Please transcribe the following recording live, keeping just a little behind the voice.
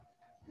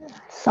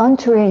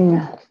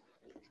Sauntering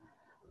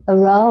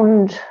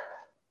around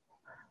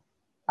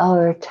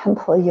our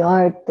temple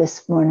yard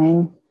this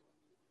morning,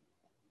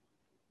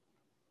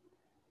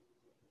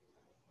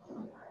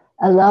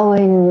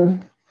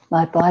 allowing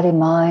my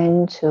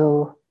body-mind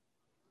to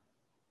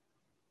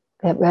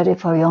get ready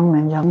for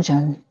Yongmen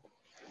Jungjeon.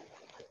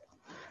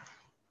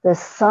 The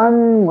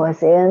sun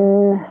was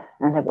in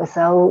and it was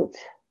out,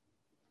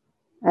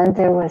 and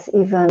there was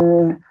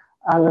even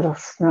a little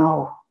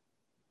snow.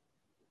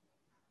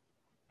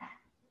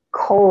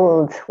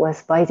 Cold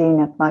was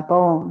biting at my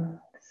bones.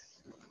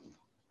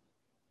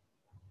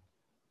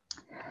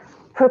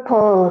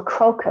 Purple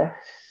crocus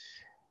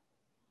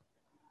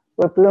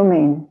were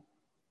blooming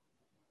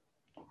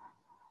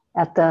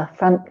at the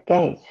front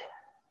gate.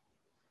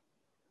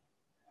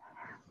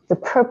 The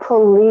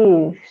purple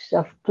leaves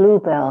of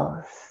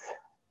bluebells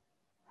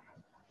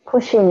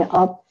pushing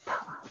up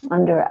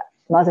under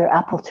mother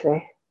apple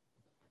tree.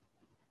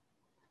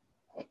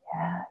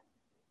 Yeah.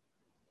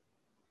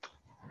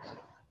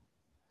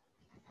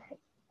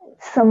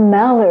 Some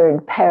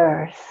mallard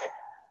pairs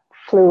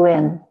flew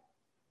in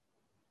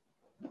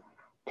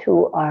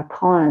to our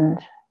pond,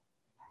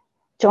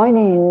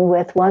 joining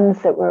with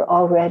ones that were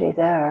already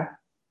there.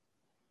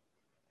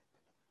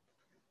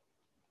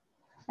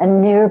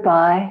 And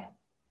nearby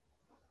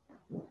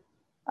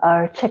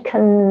are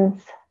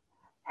chickens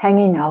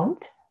hanging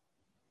out,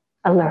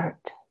 alert.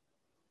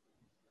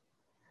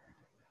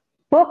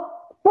 Book,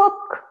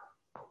 book,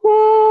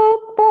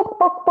 book, book,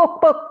 book,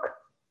 book, book.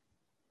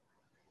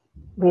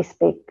 We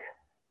speak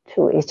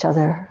to each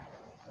other.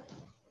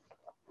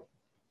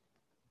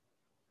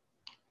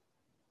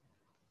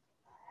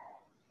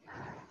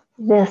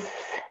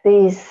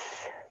 These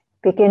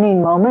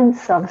beginning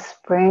moments of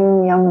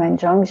spring Yongmen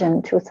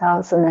Jungjeon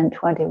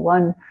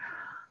 2021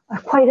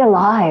 are quite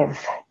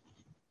alive.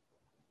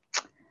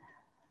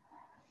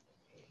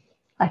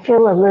 I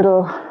feel a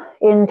little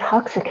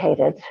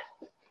intoxicated.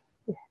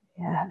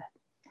 Yeah.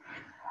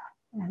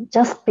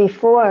 Just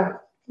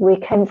before we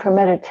came for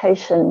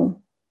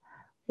meditation,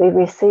 we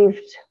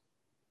received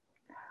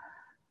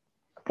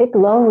a big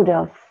load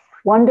of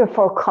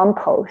wonderful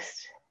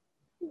compost.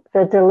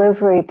 The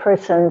delivery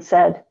person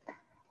said,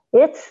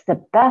 "It's the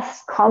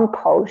best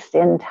compost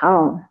in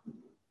town."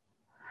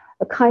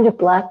 A kind of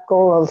black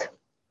gold.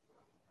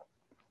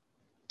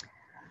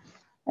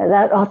 And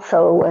that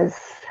also was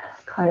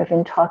kind of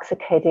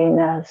intoxicating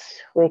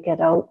as we get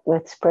out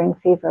with spring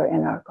fever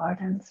in our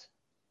gardens.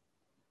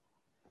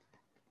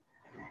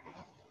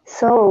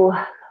 So,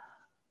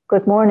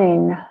 good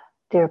morning,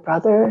 dear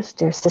brothers,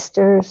 dear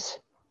sisters,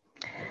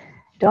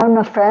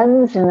 Dharma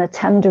friends in the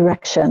 10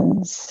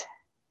 directions.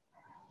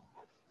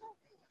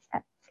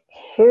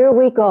 Here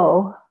we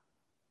go,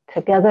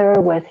 together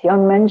with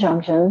Yongmen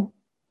Jungjeon,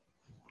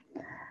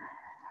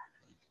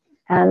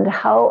 and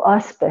how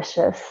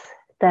auspicious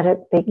that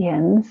it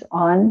begins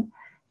on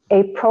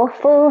April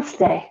Fool's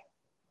Day.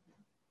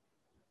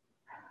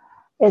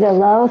 It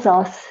allows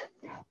us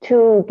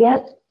to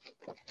get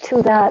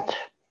to that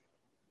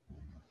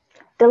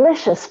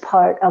delicious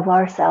part of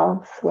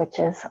ourselves, which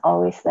is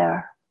always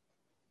there.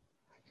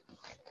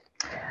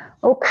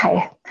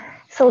 Okay,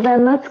 so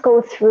then let's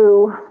go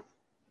through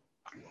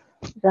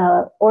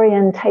the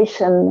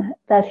orientation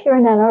that here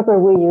in Ann Arbor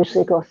we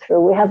usually go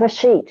through. We have a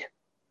sheet.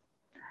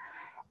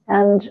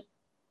 And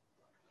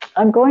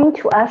I'm going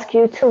to ask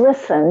you to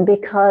listen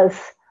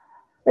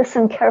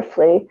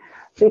carefully,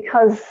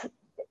 because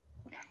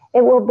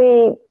it will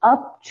be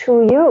up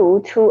to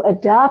you to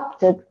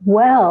adapt it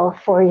well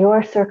for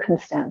your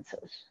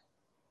circumstances.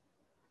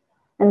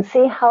 And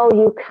see how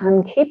you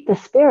can keep the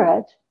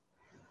spirit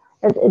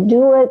and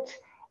do it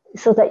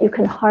so that you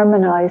can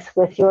harmonize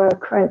with your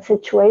current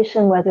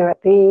situation, whether it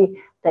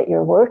be that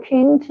you're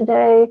working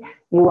today,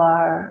 you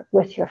are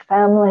with your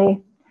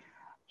family,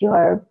 you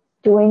are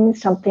doing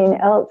something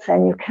else,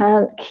 and you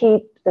can't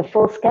keep the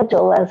full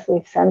schedule as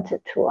we've sent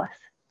it to us.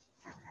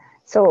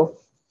 So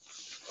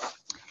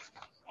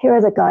here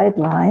are the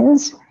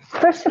guidelines.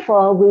 First of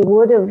all, we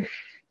would have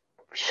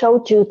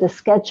showed you the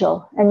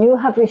schedule, and you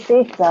have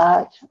received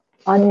that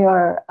on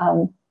your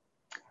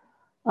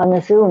on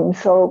the Zoom.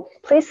 So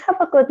please have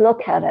a good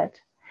look at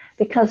it,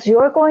 because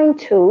you're going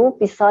to,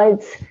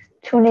 besides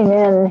tuning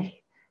in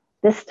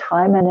this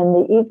time and in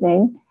the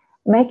evening,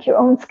 make your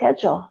own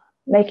schedule,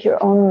 make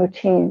your own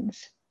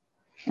routines.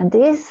 And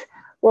these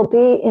will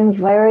be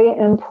very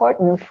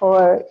important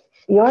for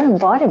your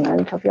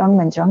embodiment of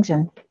Yongmen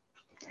Jungjeon.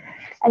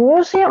 And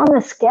usually on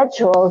the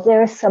schedule,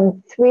 there's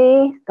some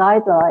 3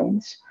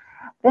 guidelines.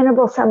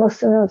 Venerable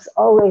Samosunu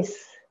always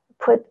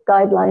put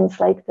guidelines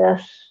like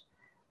this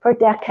for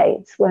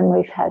decades when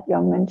we've had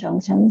Yongmen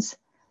Jungjeons.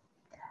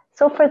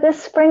 So for this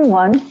spring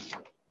one,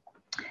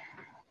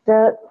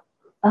 the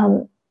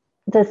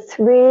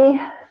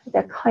 3,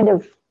 they're kind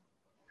of,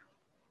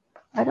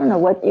 I don't know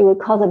what you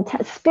would call them,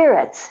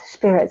 spirits,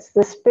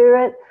 the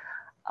spirit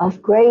of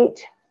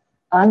great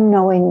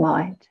unknowing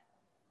mind.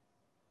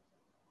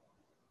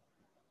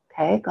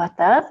 Okay, got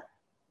that?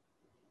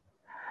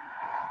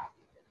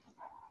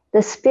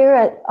 The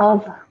spirit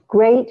of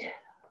great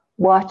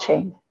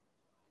watching.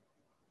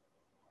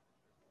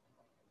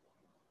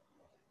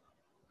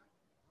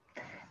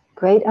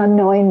 Great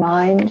unknowing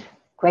mind,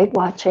 great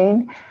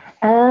watching.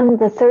 And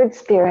the third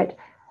spirit,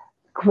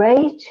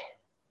 great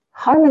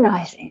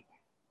harmonizing.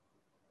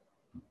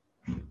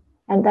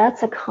 And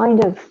that's a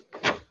kind of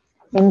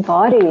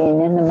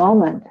embodying in the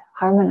moment,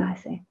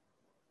 harmonizing.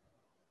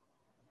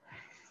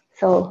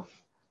 So,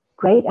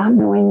 great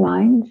unknowing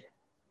mind,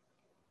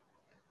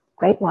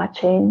 great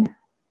watching,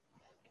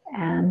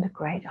 and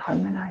great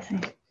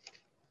harmonizing.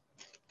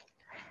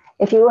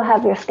 If you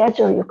have your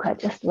schedule, you could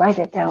just write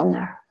it down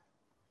there.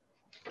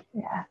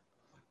 Yeah.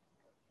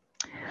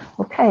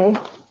 Okay.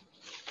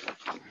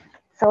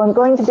 So I'm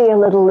going to be a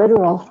little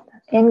literal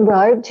in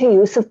regard to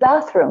use of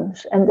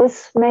bathrooms, and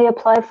this may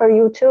apply for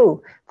you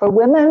too. For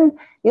women,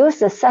 use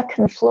the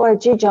second floor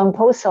Jijang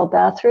Posel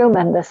bathroom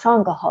and the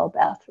Sangha Hall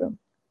bathroom.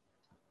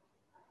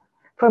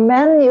 For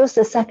men, use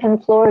the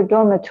second floor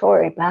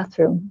dormitory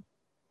bathroom.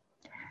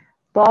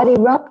 Body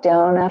rub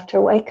down after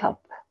wake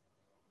up.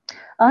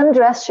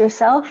 Undress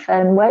yourself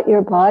and wet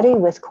your body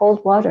with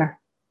cold water.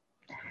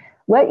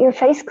 Wet your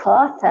face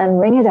cloth and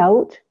wring it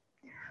out.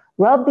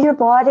 Rub your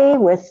body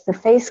with the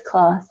face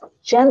cloth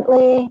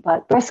gently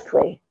but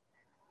briskly.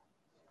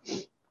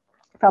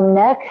 From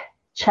neck,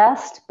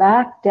 chest,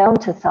 back, down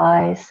to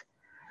thighs.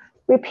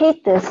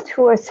 Repeat this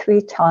 2 or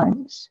 3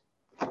 times.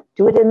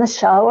 Do it in the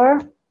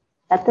shower,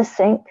 at the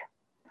sink,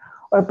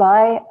 or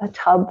by a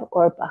tub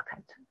or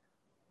bucket.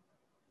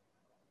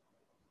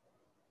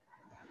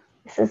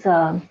 This is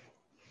a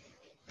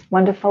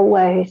wonderful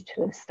way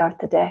to start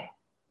the day.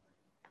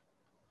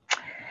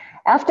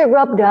 After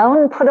rub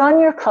down, put on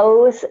your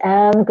clothes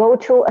and go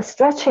to a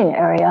stretching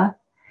area.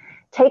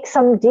 Take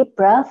some deep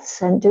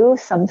breaths and do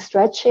some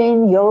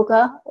stretching,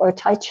 yoga, or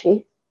tai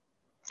chi.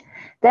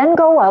 Then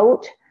go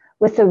out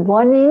with a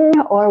running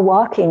or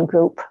walking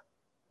group.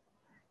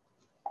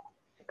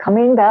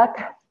 Coming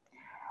back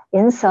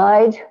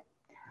inside,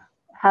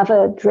 have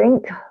a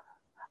drink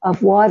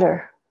of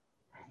water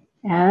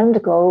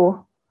and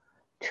go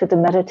to the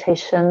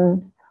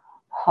meditation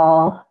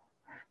hall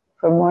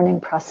for morning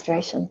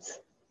prostrations.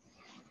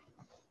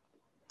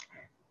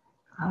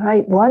 All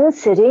right, one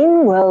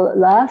sitting will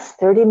last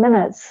 30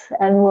 minutes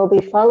and will be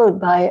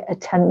followed by a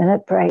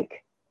 10-minute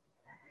break.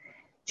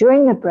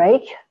 During the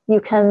break,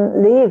 you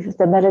can leave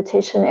the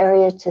meditation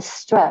area to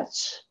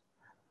stretch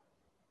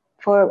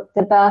for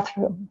the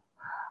bathroom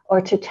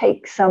or to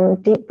take some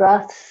deep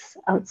breaths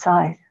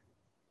outside.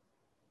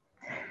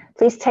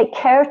 Please take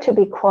care to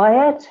be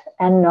quiet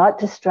and not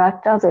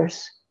distract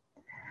others.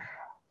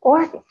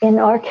 Or in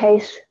our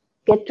case,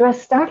 get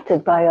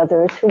distracted by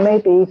others who may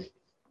be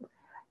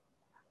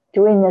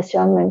doing this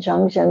Yangmen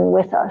Zhangzhen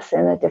with us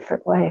in a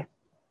different way.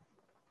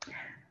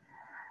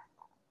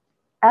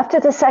 After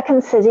the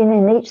second sitting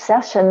in each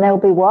session, there'll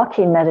be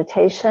walking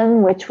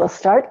meditation, which will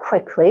start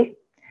quickly.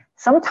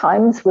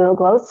 Sometimes we'll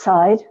go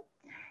outside,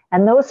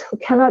 and those who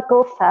cannot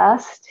go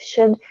fast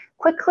should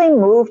quickly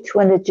move to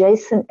an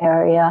adjacent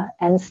area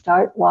and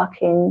start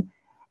walking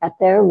at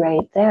their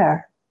rate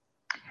there.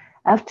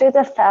 After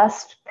the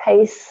fast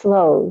pace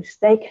slows,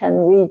 they can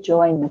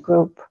rejoin the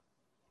group.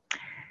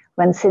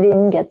 When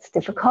sitting gets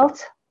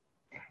difficult,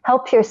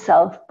 help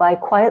yourself by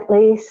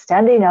quietly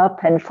standing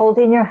up and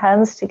folding your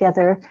hands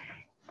together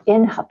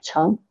in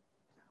Hapchang,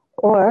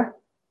 or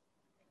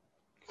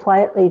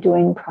quietly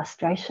doing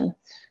prostrations.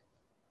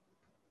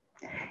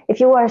 If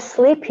you are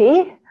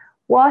sleepy,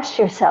 wash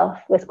yourself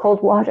with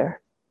cold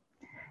water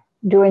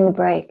during the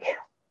break.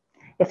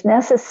 If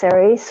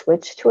necessary,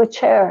 switch to a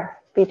chair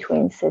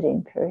between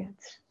sitting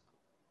periods.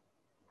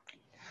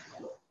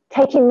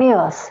 Taking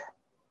meals.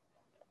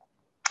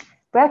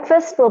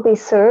 Breakfast will be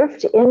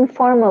served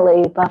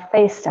informally,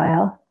 buffet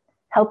style.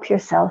 Help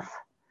yourself.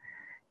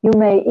 You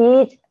may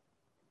eat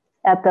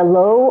at the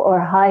low or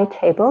high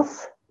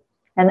tables,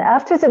 and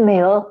after the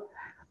meal,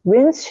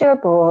 rinse your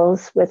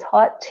bowls with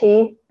hot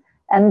tea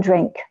and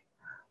drink.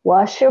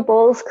 Wash your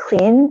bowls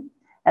clean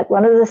at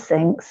one of the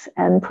sinks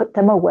and put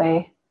them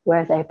away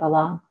where they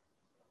belong.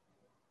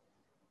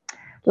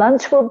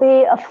 Lunch will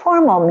be a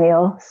formal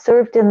meal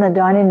served in the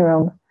dining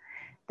room.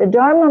 The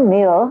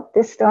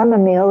this Dharma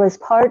meal is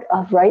part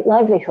of right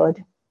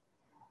livelihood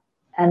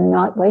and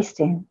not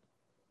wasting.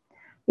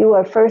 You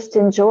are first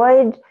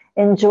enjoined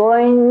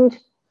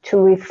to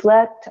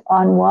reflect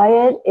on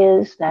why it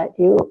is that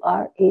you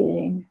are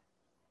eating.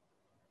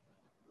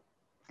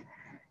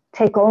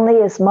 Take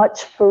only as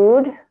much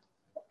food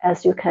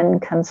as you can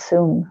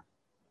consume.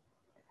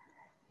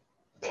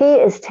 Tea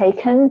is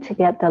taken to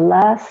get the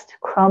last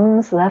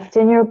crumbs left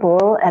in your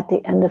bowl at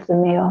the end of the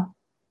meal.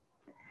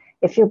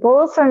 If your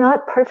bowls are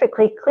not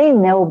perfectly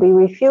clean, they will be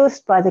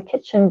refused by the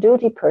kitchen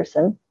duty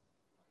person,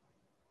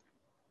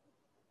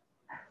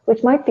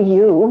 which might be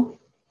you.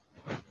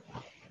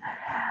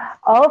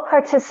 All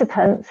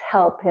participants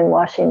help in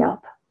washing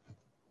up.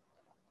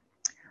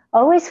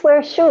 Always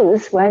wear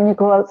shoes when you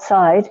go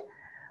outside.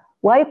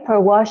 Wipe or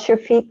wash your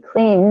feet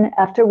clean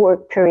after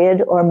work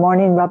period or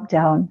morning rub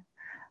down.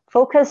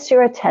 Focus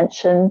your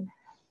attention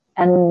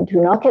and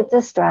do not get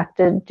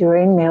distracted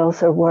during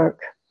meals or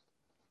work.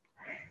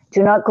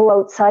 Do not go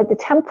outside the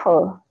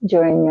temple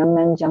during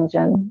Yongmen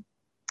Jiangjun.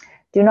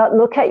 Do not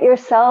look at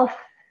yourself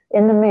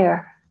in the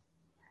mirror.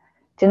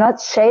 Do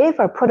not shave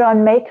or put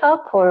on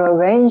makeup or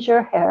arrange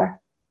your hair.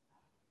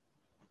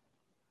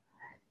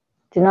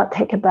 Do not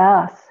take a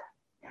bath.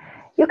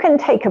 You can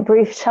take a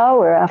brief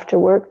shower after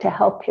work to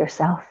help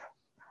yourself.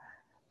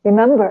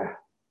 Remember,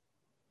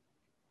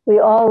 we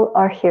all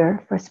are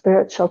here for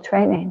spiritual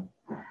training.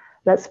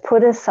 Let's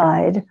put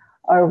aside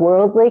our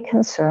worldly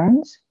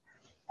concerns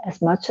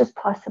as much as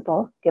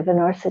possible, given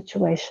our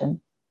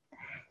situation,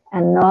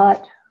 and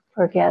not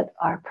forget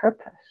our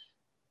purpose.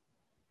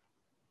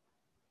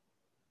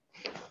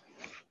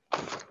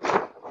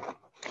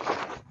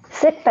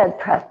 Sickbed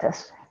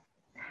practice.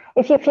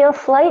 If you feel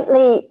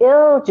slightly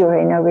ill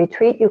during a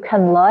retreat, you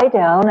can lie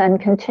down and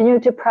continue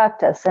to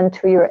practice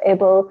until you're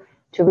able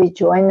to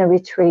rejoin the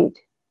retreat.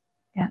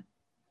 Yeah.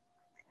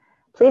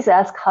 Please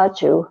ask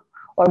Haju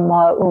or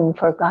Ma'um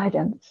for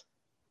guidance.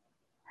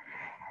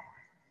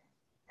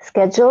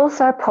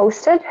 Schedules are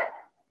posted,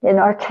 in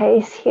our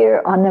case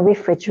here on the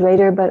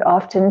refrigerator, but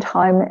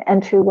oftentimes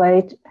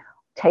entryway,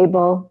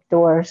 table,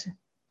 doors.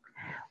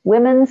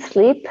 Women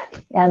sleep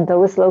in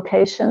those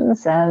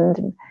locations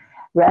and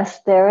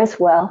rest there as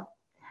well.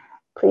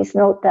 Please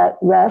note that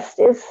rest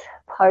is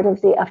part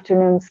of the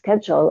afternoon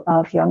schedule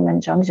of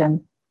Yongmen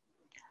Jiangjun.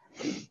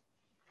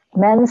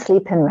 Men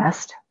sleep and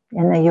rest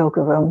in the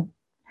yoga room.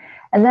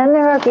 And then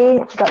there are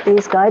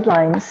these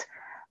guidelines.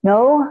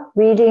 No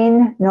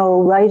reading,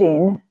 no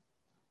writing.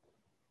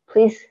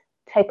 Please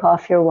take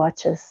off your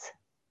watches.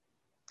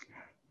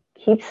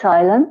 Keep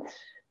silent,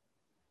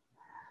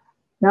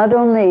 not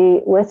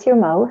only with your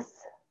mouth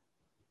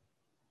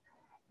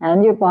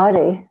and your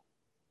body,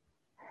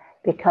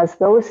 because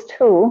those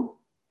two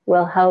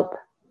will help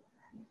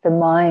the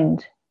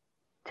mind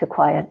to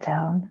quiet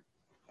down.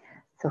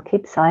 So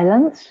keep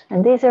silence.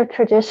 And these are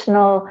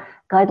traditional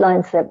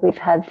guidelines that we've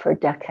had for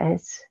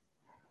decades.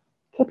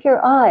 Keep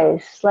your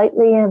eyes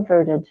slightly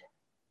averted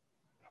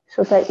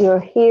so that you're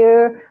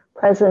here,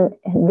 present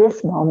in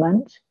this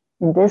moment,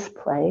 in this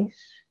place,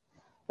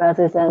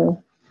 rather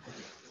than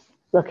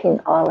looking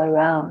all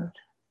around.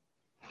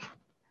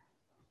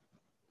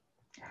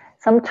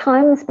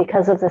 Sometimes,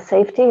 because of the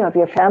safety of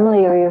your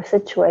family or your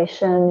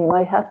situation, you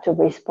might have to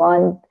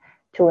respond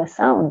to a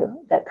sound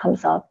that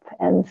comes up,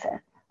 and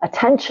a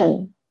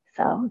tension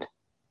sound.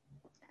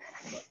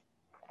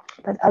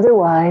 But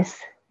otherwise,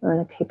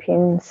 we're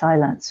keeping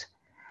silence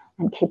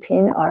and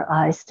keeping our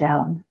eyes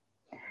down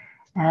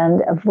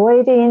and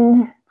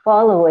avoiding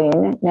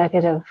following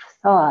negative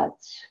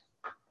thoughts,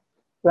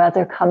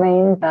 rather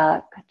coming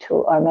back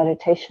to our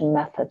meditation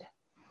method.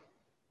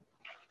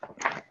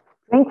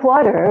 Drink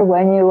water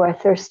when you are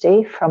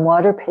thirsty from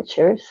water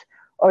pitchers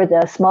or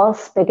the small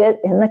spigot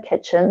in the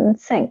kitchen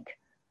sink.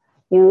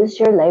 Use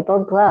your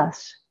labeled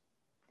glass.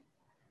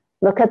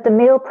 Look at the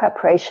meal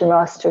preparation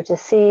roster to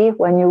see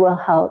when you will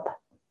help.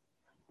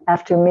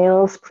 After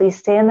meals, please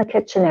stay in the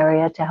kitchen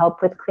area to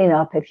help with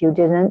cleanup if you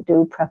didn't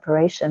do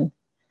preparation.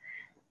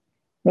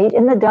 Meet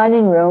in the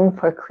dining room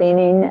for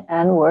cleaning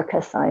and work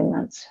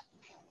assignments.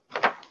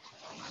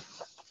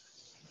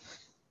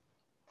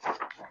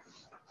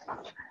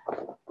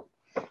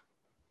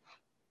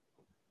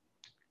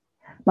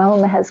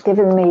 Mahoma has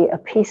given me a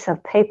piece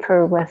of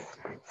paper with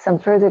some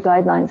further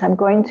guidelines. I'm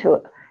going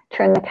to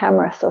turn the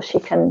camera so she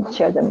can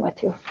share them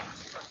with you.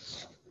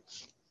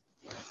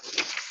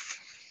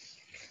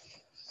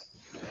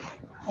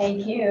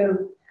 Thank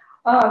you.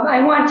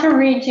 I want to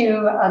read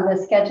you the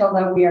schedule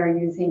that we are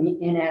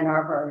using in Ann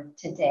Arbor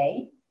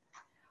today.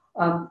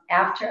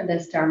 After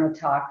this Dharma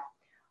talk,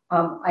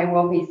 I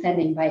will be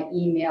sending by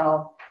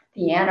email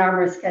the Ann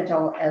Arbor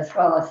schedule as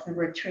well as the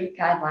retreat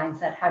guidelines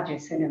that Haju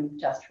Sunam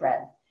just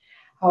read.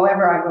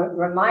 However, I would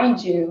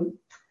remind you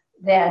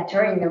that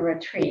during the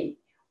retreat,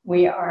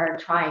 we are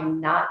trying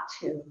not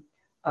to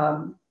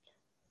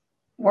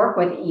work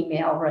with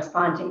email,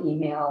 respond to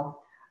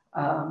email,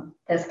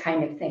 this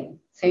kind of thing.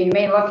 So you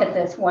may look at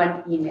this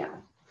one email.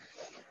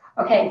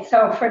 Okay,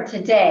 so for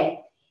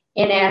today,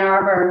 in Ann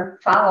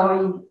Arbor,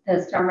 following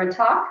this Dharma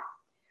talk,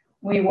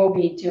 we will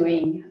be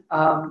doing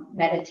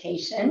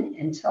meditation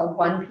until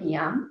 1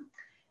 p.m.,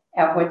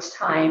 at which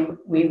time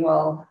we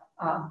will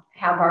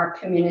have our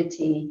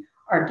community,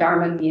 our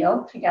Dharma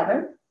meal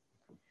together.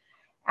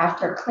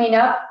 After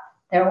cleanup,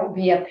 there will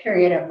be a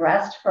period of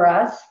rest for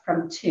us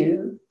from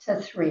 2 to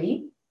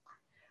 3.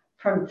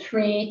 From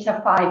 3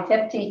 to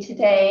 5:50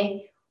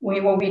 today,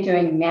 we will be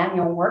doing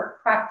manual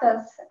work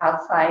practice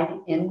outside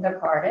in the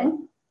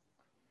garden.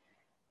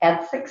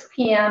 At 6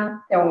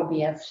 p.m., there will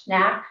be a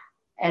snack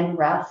and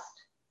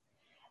rest.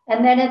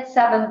 And then at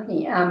 7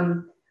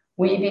 p.m.,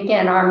 we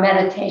begin our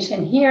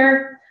meditation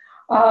here.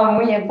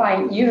 We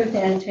invite you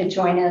then to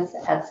join us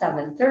at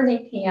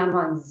 7:30 p.m.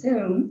 on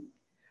Zoom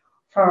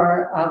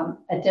for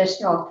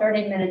additional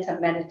 30 minutes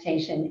of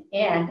meditation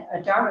and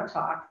a Dharma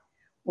talk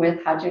with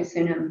Haju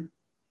Sunam.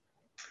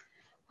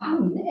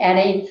 At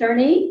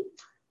 8:30,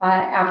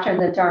 after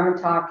the Dharma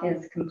talk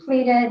is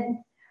completed,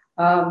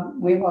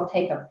 we will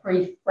take a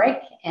brief break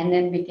and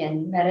then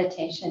begin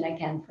meditation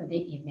again for the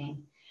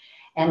evening.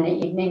 And the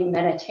evening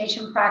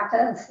meditation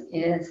practice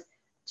is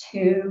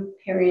 2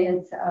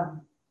 periods of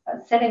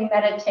sitting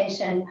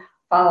meditation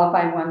followed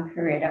by 1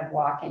 period of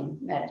walking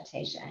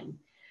meditation.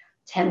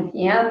 10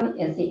 p.m.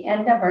 is the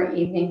end of our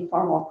evening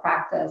formal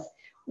practice.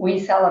 We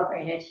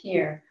celebrate it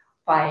here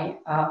by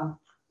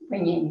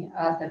ringing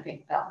the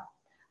big bell.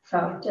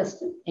 So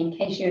just in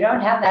case you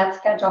don't have that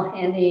schedule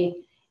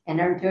handy and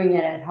are doing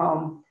it at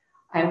home,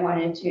 I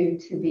wanted you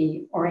to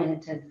be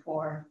oriented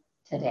for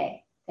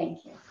today.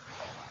 Thank you.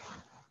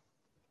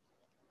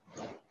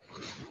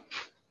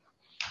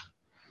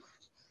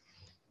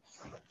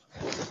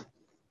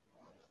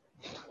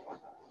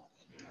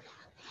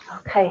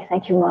 Okay,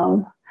 thank you,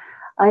 Mom.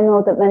 I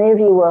know that many of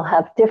you will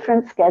have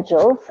different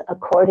schedules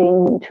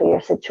according to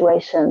your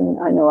situation.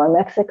 I know our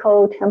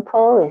Mexico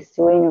temple is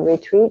doing a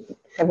retreat,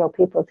 several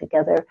people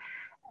together,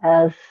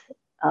 as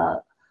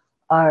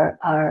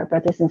our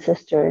brothers and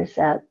sisters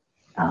at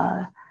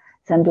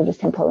Zen Buddhist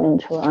Temple in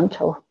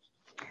Toronto.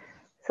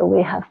 So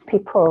we have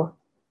people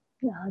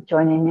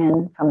joining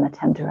in from the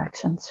 10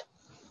 directions.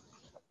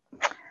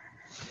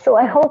 So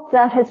I hope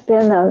that has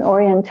been an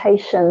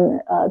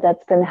orientation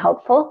that's been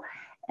helpful.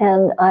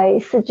 And I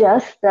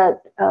suggest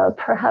that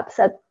perhaps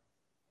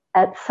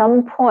at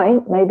some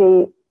point,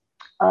 maybe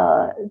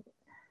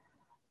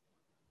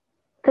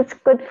that's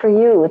good for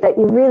you, that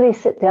you really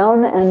sit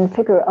down and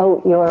figure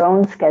out your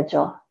own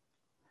schedule.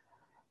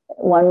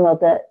 One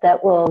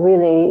that will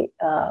really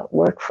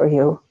work for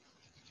you.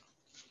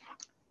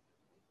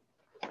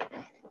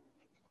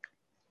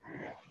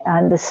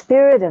 And the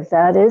spirit of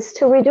that is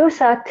to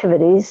reduce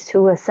activities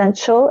to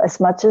essential as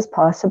much as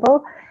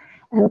possible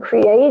and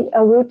create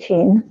a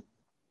routine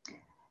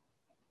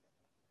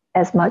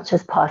as much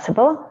as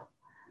possible.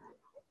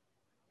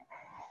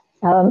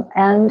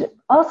 And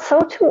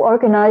also to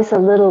organize a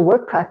little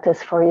work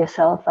practice for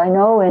yourself. I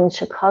know in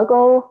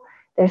Chicago,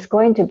 there's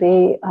going to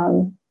be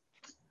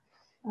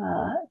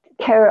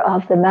care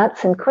of the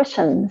mats and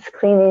cushions,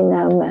 cleaning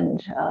them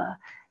and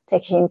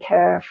taking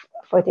care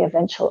for the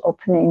eventual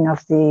opening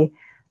of the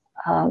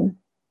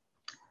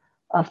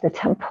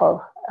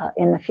temple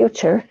in the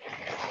future.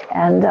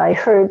 And I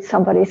heard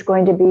somebody's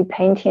going to be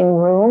painting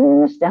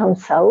rooms down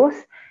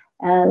south,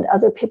 and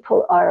other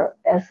people are,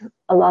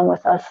 along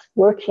with us,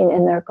 working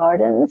in their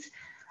gardens.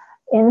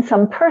 In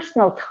some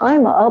personal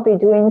time, I'll be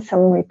doing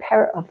some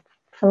repair of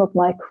some of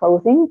my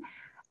clothing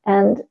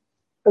and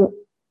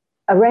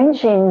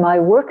arranging my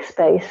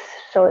workspace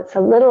so it's a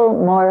little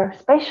more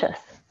spacious.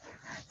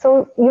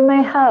 So you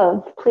may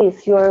have,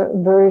 please, your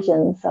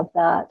versions of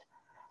that,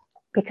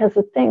 because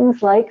the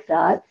things like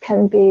that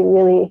can be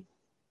really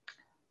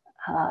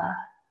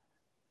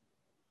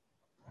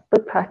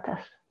good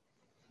practice.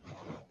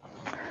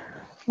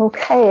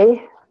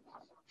 Okay,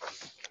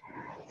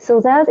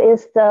 so that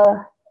is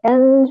the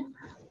end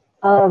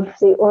of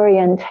the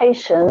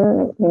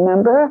orientation.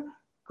 Remember,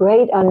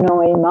 great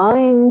unknowing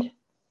mind,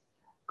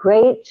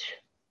 great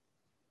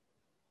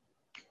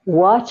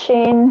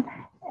watching,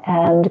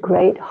 and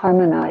great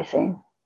harmonizing.